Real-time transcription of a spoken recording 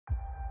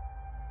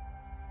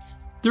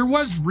There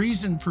was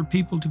reason for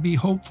people to be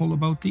hopeful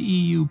about the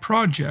EU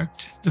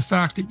project. The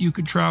fact that you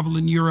could travel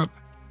in Europe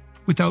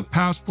without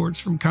passports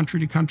from country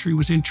to country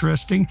was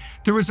interesting.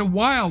 There was a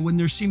while when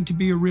there seemed to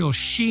be a real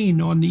sheen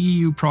on the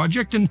EU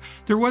project, and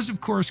there was, of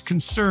course,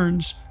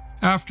 concerns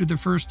after the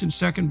First and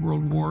Second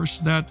World Wars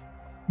that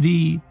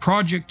the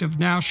project of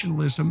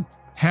nationalism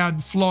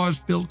had flaws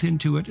built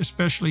into it,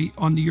 especially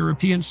on the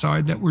European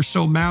side, that were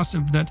so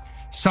massive that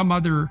some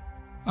other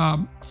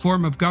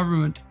form of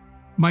government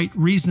might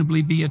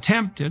reasonably be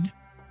attempted.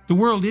 The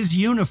world is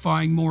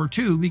unifying more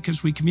too,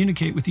 because we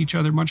communicate with each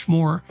other much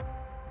more.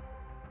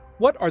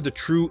 What are the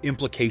true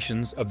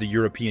implications of the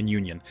European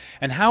Union,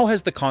 and how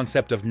has the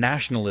concept of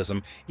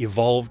nationalism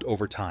evolved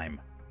over time?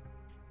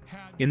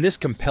 In this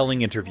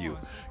compelling interview,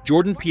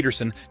 Jordan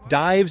Peterson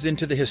dives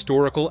into the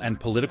historical and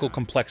political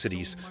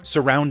complexities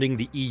surrounding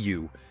the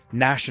EU,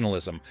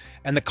 nationalism,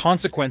 and the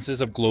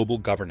consequences of global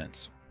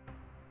governance.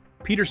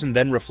 Peterson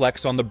then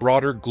reflects on the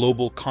broader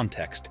global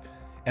context,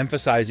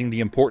 emphasizing the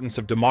importance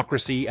of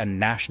democracy and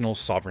national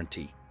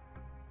sovereignty.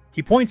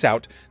 He points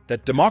out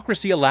that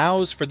democracy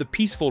allows for the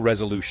peaceful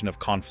resolution of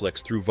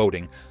conflicts through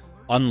voting,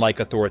 unlike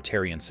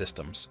authoritarian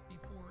systems.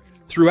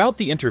 Throughout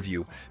the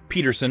interview,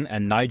 Peterson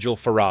and Nigel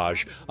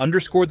Farage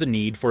underscore the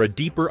need for a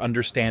deeper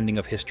understanding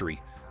of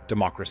history,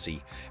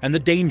 democracy, and the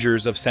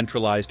dangers of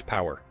centralized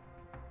power.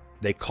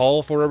 They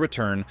call for a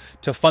return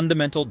to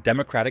fundamental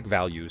democratic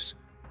values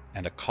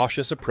and a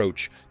cautious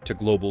approach to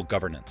global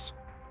governance.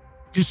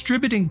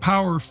 Distributing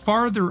power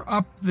farther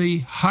up the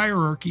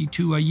hierarchy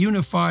to a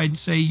unified,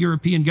 say,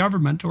 European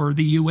government or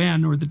the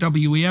UN or the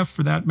WEF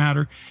for that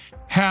matter,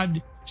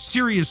 had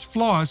serious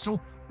flaws.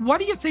 So what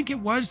do you think it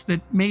was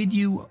that made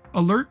you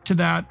alert to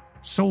that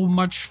so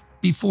much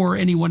before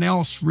anyone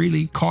else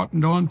really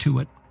cottoned on to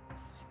it?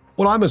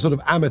 Well, I'm a sort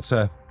of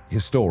amateur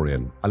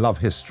historian. I love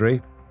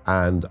history,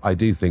 and I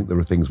do think there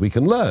are things we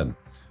can learn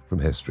from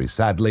history.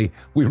 Sadly,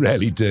 we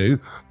rarely do,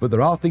 but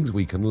there are things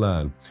we can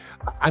learn.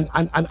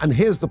 And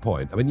here's the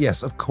point. I mean,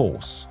 yes, of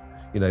course,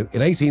 in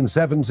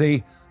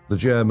 1870, the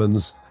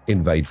Germans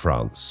invade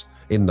France.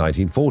 In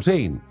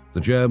 1914,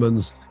 the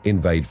Germans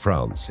invade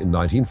France. In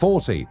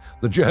 1940,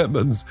 the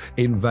Germans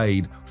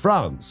invade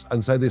France.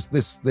 And so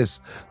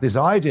this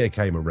idea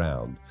came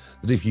around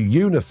that if you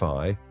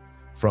unify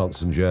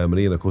France and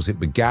Germany, and of course it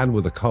began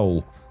with the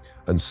Coal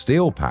and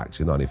Steel Pact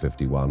in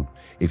 1951,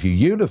 if you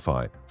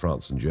unify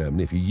France and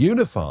Germany, if you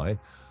unify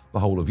the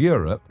whole of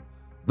Europe,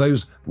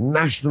 those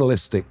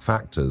nationalistic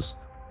factors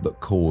that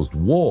caused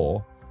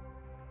war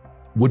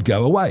would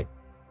go away,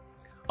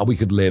 and we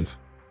could live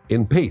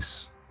in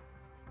peace.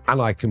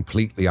 And I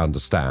completely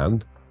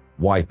understand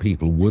why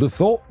people would have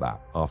thought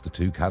that after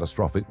two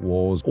catastrophic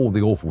wars, all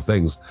the awful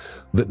things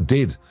that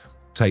did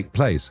take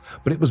place.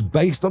 But it was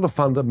based on a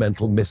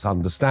fundamental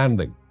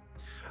misunderstanding.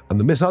 And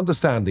the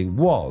misunderstanding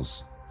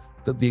was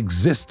that the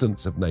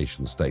existence of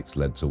nation states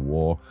led to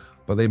war,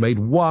 but they made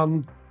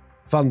one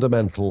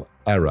fundamental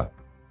error,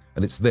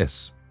 and it's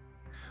this: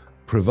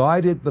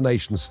 provided the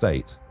nation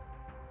state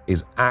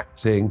is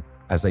acting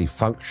as a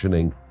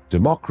functioning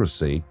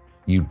democracy,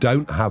 you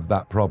don't have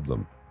that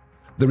problem.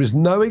 There is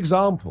no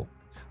example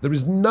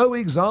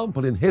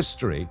in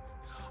history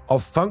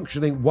of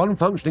one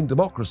functioning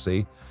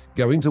democracy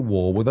going to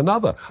war with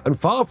another. And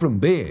far from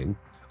being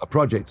a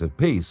project of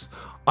peace,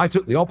 I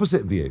took the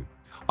opposite view.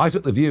 I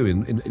took the view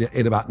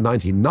in about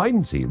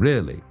 1990,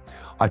 really.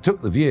 I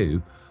took the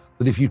view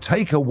that if you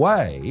take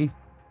away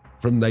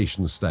from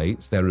nation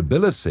states their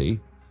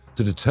ability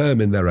to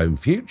determine their own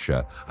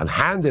future and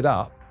hand it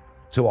up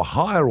to a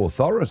higher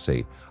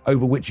authority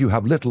over which you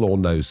have little or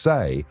no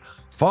say,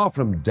 far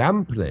from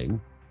dampening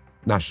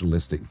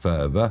nationalistic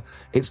fervor,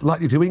 it's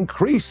likely to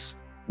increase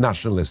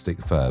nationalistic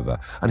fervor.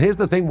 And here's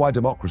the thing why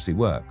democracy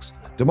works.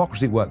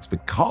 Democracy works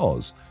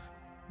because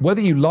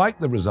whether you like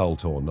the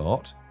result or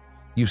not,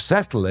 you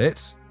settle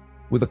it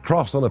with a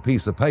cross on a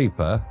piece of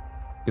paper,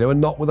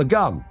 and not with a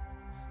gun.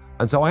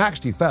 And so I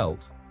actually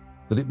felt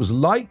that it was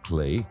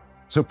likely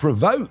to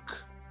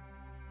provoke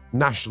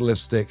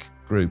nationalistic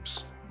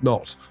groups,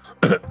 not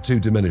to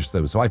diminish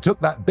them. So I took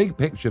that big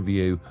picture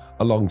view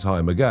a long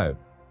time ago.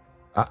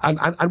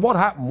 And what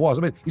happened was,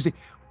 you see,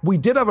 we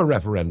did have a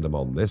referendum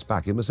on this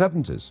back in the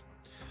 70s.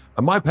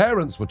 And my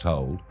parents were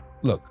told,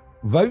 look,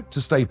 vote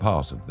to stay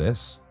part of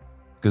this,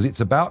 because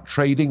it's about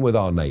trading with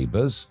our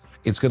neighbours.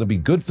 It's going to be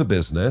good for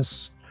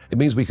business. It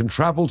means we can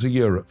travel to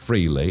Europe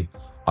freely.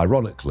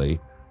 Ironically,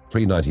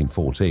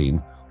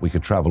 pre-1914, we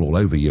could travel all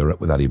over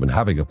Europe without even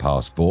having a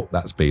passport.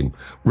 That's been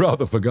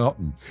rather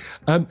forgotten.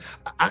 And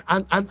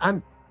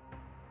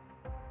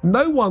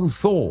no one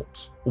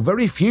thought, or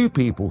very few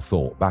people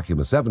thought back in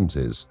the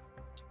 70s,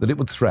 that it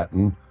would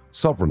threaten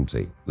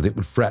sovereignty, that it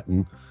would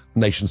threaten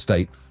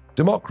nation-state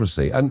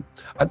democracy. And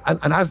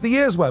as the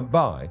years went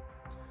by,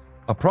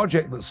 a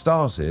project that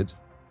started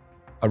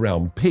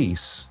around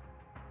peace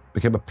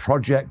became a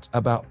project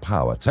about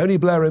power. Tony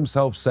Blair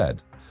himself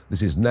said,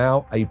 this is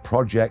now a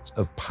project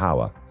of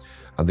power.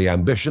 And the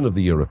ambition of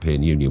the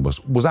European Union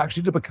was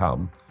actually to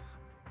become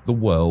the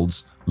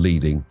world's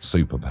leading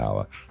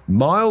superpower,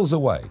 miles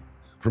away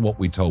from what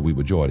we told we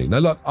were joining. Now,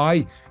 look,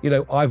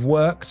 I've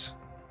worked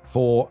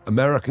for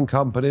American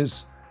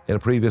companies in a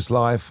previous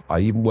life. I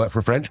even worked for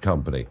a French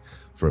company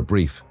for a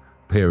brief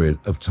period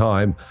of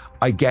time.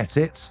 I get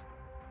it.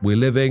 We're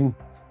living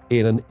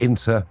in an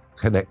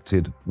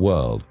interconnected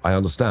world. I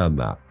understand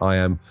that. I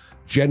am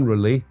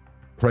generally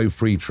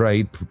pro-free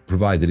trade,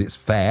 provided it's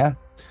fair.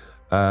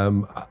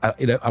 And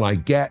I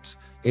get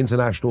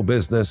international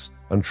business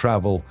and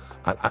travel.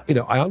 And,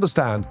 I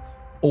understand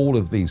all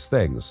of these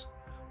things.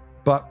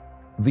 But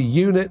the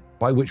unit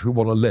by which we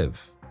want to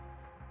live,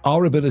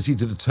 our ability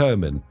to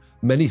determine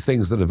many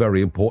things that are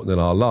very important in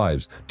our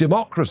lives,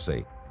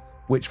 democracy,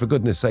 which for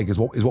goodness sake is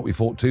what we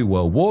fought 2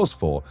 world wars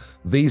for,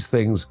 these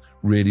things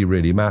really,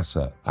 really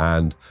matter.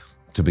 And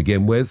to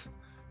begin with,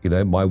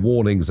 my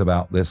warnings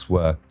about this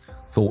were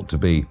thought to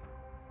be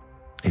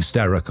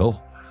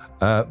hysterical.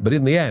 But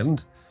in the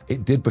end,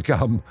 it did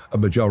become a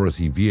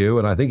majority view.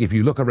 And I think if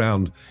you look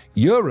around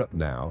Europe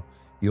now,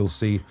 you'll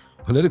see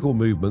political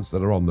movements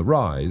that are on the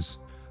rise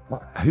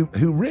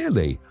who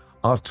really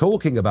are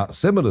talking about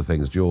similar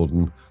things,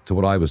 Jordan, to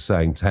what I was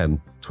saying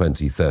 10,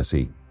 20,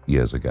 30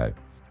 years ago.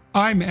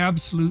 I'm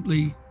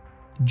absolutely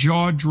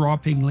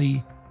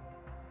jaw-droppingly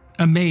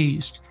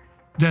amazed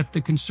that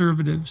the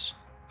Conservatives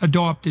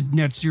adopted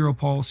net zero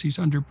policies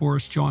under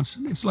Boris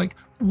Johnson. It's like,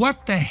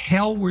 what the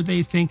hell were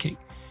they thinking?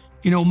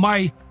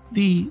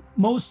 The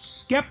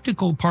most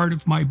skeptical part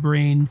of my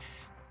brain,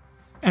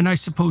 and I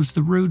suppose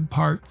the rude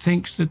part,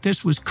 thinks that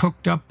this was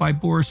cooked up by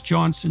Boris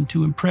Johnson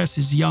to impress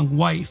his young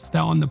wife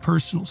on the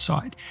personal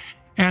side.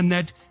 And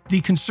that the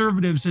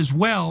Conservatives as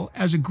well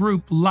as a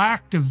group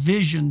lacked a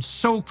vision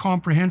so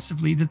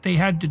comprehensively that they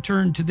had to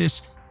turn to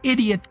this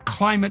idiot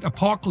climate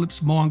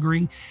apocalypse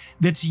mongering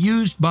that's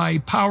used by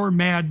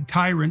power-mad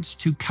tyrants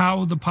to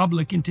cow the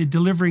public into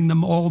delivering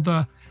them all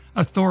the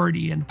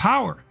authority and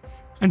power.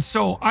 And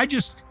so I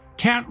just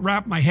can't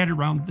wrap my head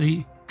around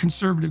the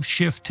Conservative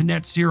shift to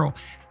net zero.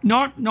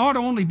 Not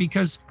only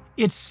because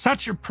it's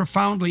such a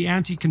profoundly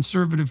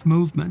anti-conservative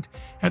movement,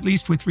 at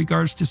least with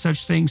regards to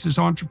such things as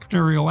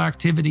entrepreneurial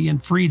activity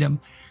and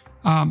freedom,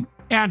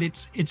 and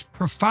it's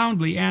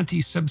profoundly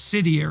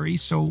anti-subsidiary,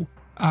 so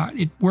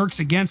it works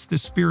against the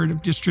spirit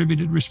of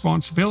distributed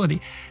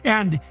responsibility.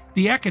 And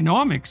the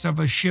economics of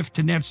a shift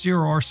to net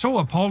zero are so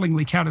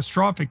appallingly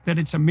catastrophic that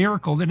it's a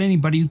miracle that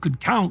anybody who could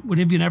count would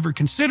even ever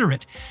consider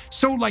it.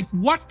 So,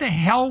 what the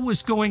hell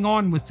was going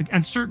on with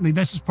and certainly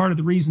this is part of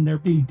the reason they're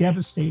being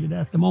devastated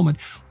at the moment.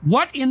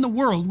 What in the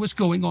world was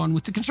going on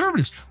with the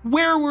Conservatives?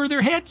 Where were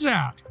their heads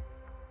at?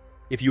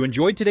 If you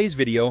enjoyed today's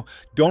video,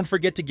 don't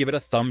forget to give it a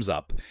thumbs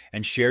up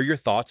and share your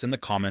thoughts in the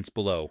comments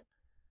below.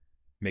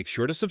 Make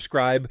sure to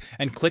subscribe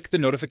and click the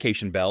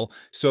notification bell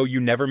so you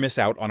never miss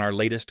out on our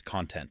latest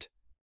content.